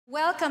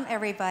Welcome,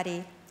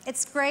 everybody.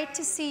 It's great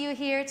to see you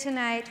here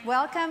tonight.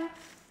 Welcome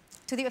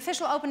to the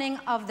official opening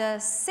of the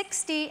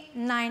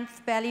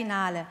 69th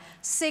Berlinale.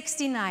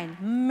 69,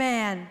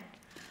 man.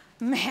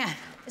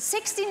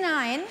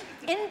 69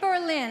 in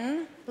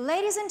Berlin,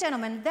 ladies and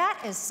gentlemen, that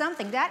is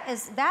something. That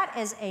is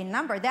a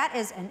number. That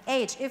is an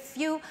age. If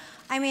you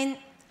want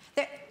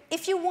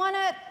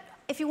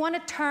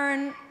to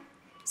turn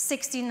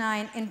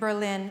 69 in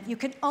Berlin, you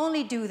can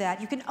only do that.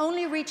 You can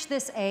only reach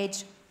this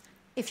age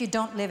if you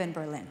don't live in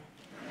Berlin.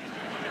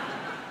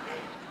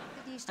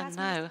 And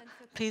now,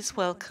 please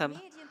welcome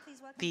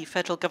the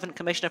Federal Government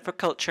Commissioner for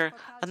Culture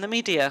and the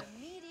Media.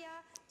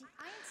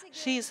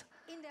 She's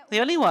the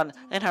only one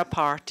in her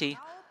party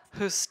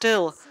who's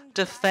still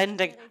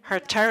defending her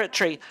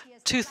territory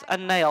tooth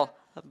and nail.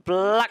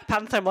 Black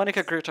Panther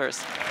Monika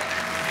Grütters.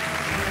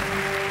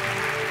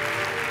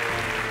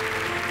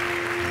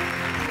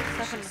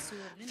 7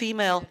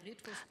 female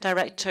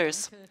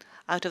directors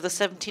out of the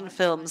 17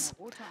 films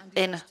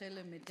in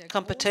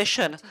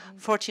competition,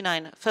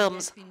 49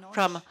 films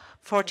from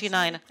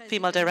 49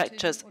 female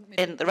directors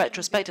in the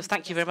retrospective.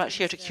 Thank you very much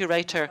here to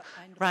curator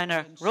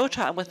Rainer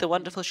Rother and with the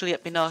wonderful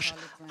Juliette Binoche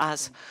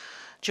as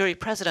jury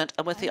president,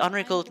 and with the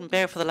honorary Golden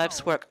Bear for the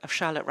life's work of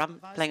Charlotte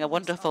Rampling, a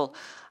wonderful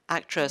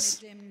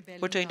actress.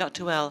 We're doing not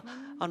too well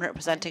on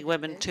representing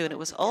women too, and it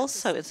was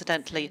also,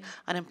 incidentally,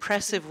 an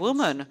impressive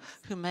woman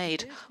who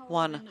made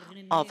one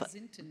of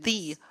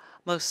the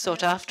most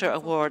sought-after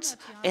awards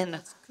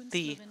in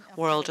the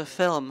world of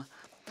film.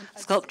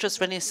 Sculptress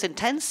Renée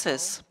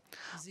Sintensis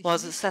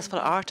was a successful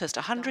artist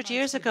 100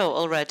 years ago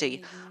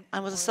already,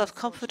 and was a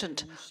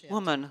self-confident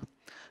woman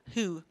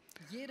who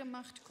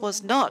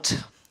was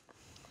not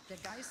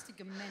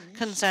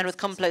concerned with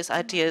complex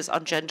ideas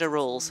on gender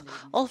roles.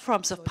 All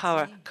forms of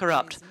power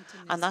corrupt,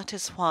 and that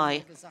is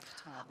why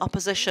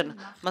opposition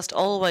must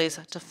always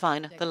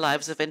define the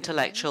lives of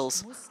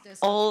intellectuals.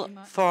 All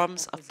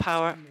forms of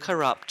power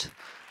corrupt.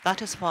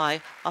 That is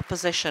why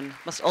opposition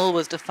must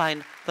always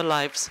define the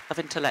lives of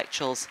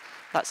intellectuals.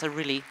 That's a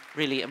really,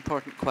 really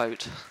important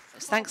quote.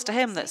 It's thanks to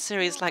him that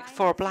series like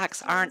Four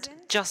Blacks aren't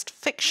just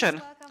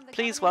fiction.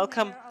 Please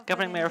welcome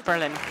Governing Mayor of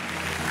Berlin.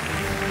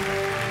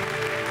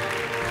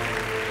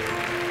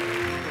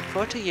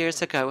 40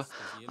 years ago,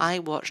 I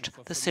watched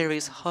the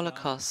series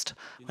Holocaust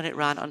when it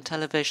ran on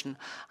television,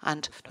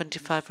 and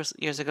 25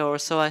 years ago or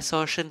so I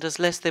saw Schindler's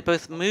List. They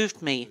both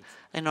moved me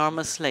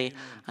enormously,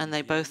 and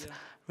they both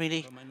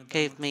really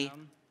gave me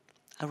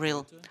a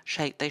real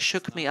shake. They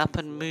shook me up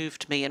and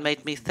moved me and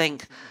made me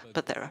think.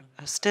 But there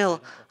are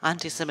still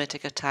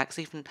anti-Semitic attacks,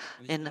 even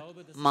in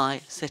my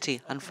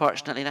city,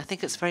 unfortunately. And I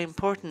think it's very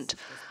important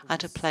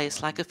at a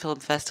place like a film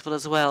festival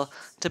as well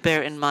to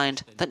bear in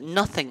mind that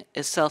nothing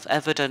is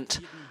self-evident.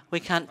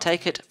 We can't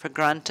take it for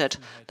granted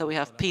that we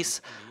have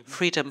peace,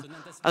 freedom,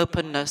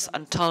 openness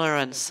and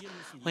tolerance.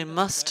 We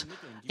must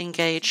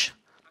engage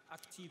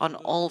on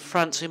all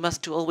fronts. We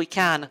must do all we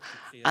can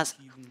as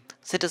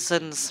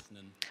citizens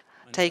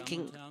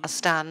taking a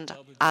stand,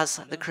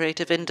 as the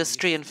creative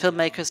industry and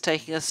filmmakers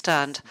taking a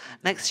stand.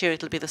 Next year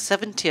it'll be the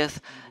 70th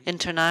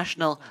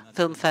International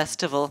Film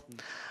Festival,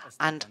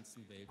 and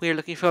we're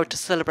looking forward to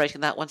celebrating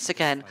that once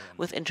again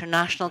with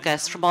international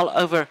guests from all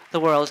over the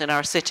world in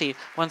our city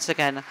once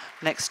again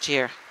next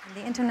year.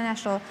 The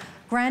International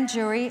Grand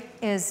Jury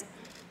is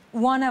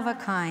one of a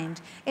kind.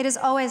 It is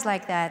always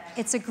like that.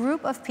 It's a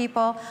group of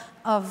people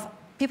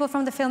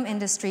from the film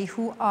industry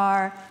who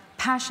are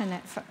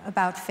passionate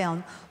about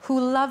film, who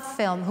love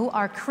film, who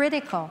are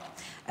critical.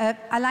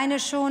 Alleine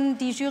schon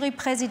die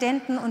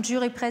Jurypräsidenten und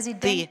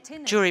Jurypräsidentinnen. The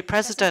jury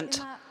president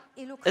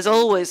is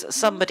always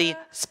somebody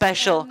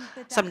special,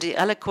 somebody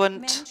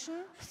eloquent,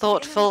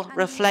 thoughtful,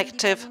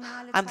 reflective.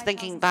 I'm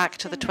thinking back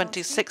to the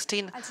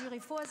 2016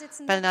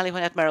 Berlinale when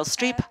I had Meryl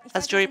Streep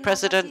as jury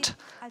president,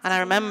 and I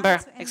remember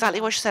exactly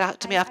what she said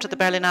to me after the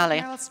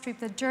Berlinale. Meryl Streep,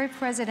 the jury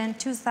president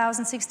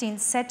 2016,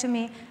 said to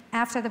me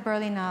after the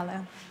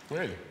Berlinale.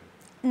 Really?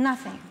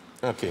 Nothing.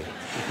 Okay.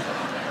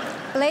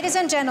 Ladies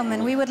and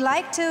gentlemen, we would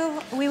like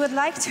to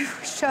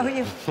show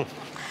you.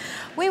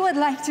 We would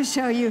like to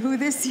show you who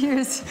this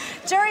year's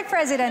jury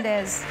president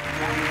is.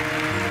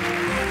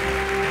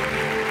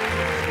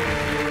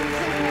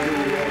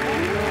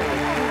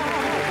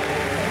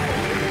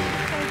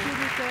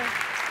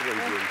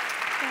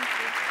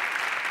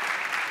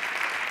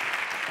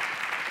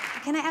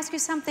 Can I ask you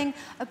something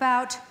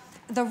about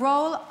the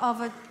role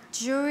of a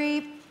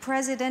jury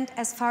president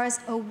as far as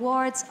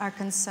awards are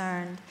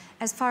concerned,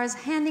 as far as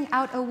handing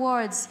out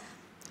awards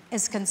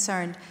is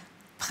concerned?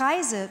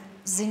 Preise,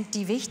 sind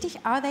die wichtig?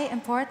 Are they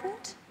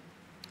important?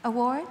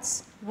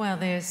 Awards? Well,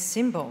 they're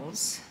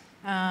symbols.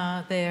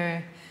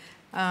 We're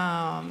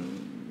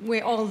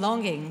all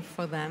longing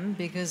for them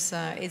because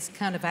it's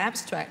kind of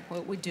abstract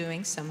what we're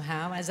doing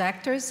somehow, as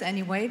actors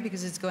anyway,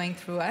 because it's going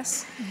through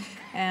us.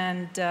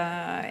 And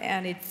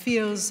it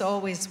feels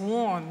always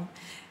warm.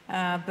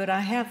 But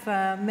I have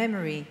a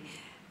memory.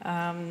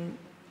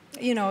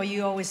 You know,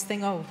 you always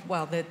think, oh,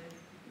 well,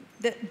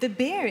 the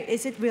bear,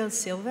 is it real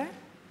silver?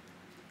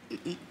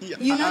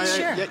 You're not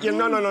sure?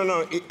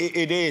 No.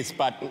 It is,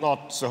 but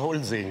not the whole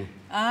thing.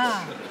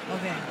 Ah,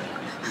 okay.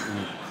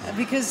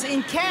 Because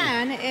in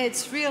Cannes,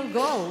 it's real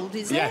gold,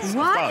 isn't Yes, it?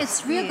 What?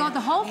 It's real gold?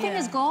 The whole thing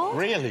is gold?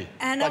 Really?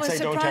 And but I was they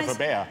don't have a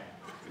bear.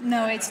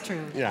 No, it's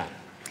true. Yeah.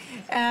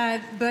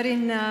 But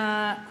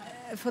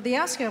for the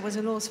Oscar, I was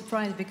a little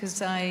surprised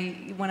because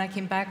when I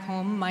came back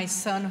home, my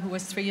son, who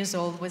was 3 years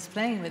old, was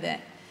playing with it.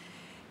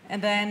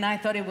 And then I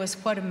thought it was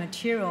quite a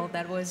material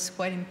that was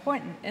quite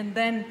important. And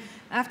then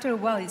after a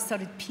while, it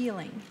started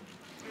peeling.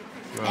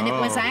 Oh. And it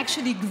was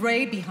actually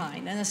gray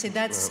behind. And I said,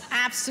 that's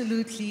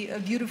absolutely a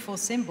beautiful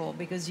symbol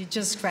because you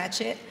just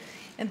scratch it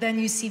and then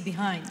you see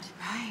behind.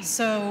 Right.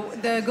 So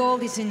the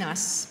gold is in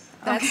us.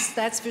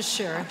 That's for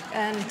sure.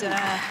 And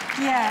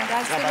yeah,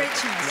 that's the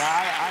richness.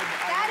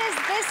 That is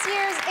this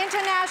year's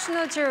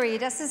international jury.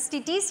 Das ist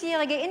die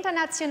diesjährige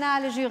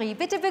internationale Jury.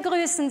 Bitte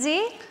begrüßen Sie.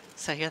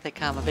 So here they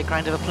come. A big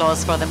round of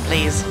applause for them,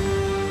 please.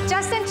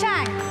 Justin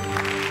Chang.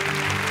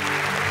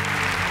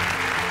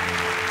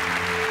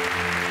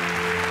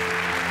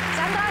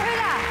 Sandra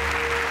Hüller.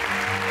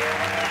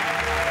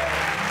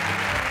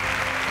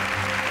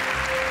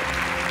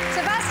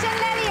 Sebastian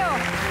Lelio.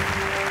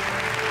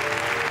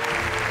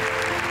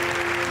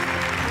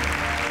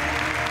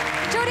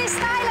 Judy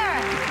Styler.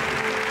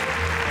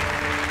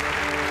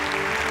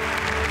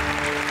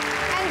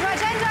 And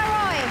Rajendra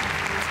Roy.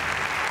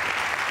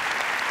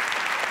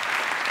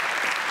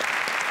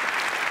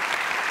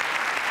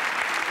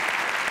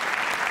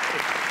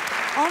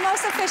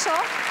 Almost official.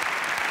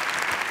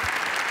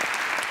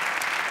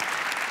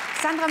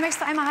 Sandra,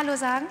 möchtest du einmal Hallo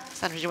sagen?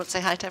 Sandra, do you want to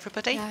say hi to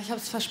everybody? Ja, ich habe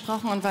es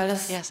versprochen und weil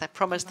das Yes, I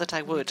promised that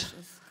I would.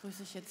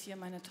 grüße ich jetzt hier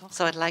meine Tochter.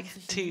 So I'd like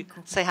to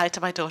say hi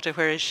to my daughter.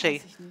 Where is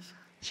she?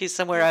 She's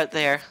somewhere out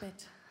there.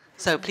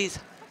 So please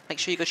make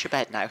sure you go to your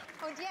bed now.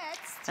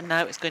 And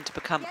now it's going to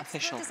become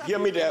official.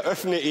 Hiermit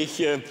eröffne ich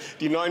die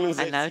 69.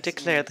 I now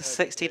declare the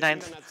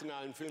 69th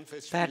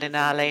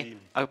Berlinale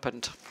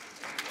opened.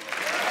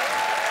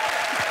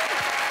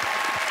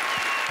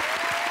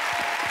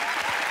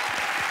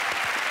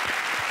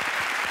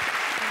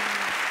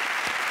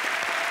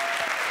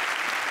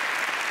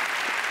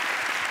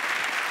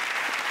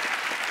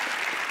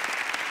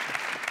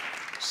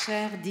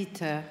 Cher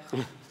Dieter,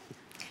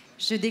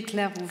 je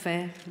déclare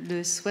ouvert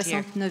le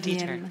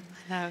 69e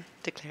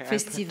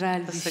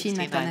Festival du film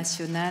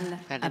international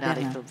à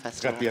Berlin.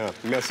 Très bien,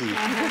 merci.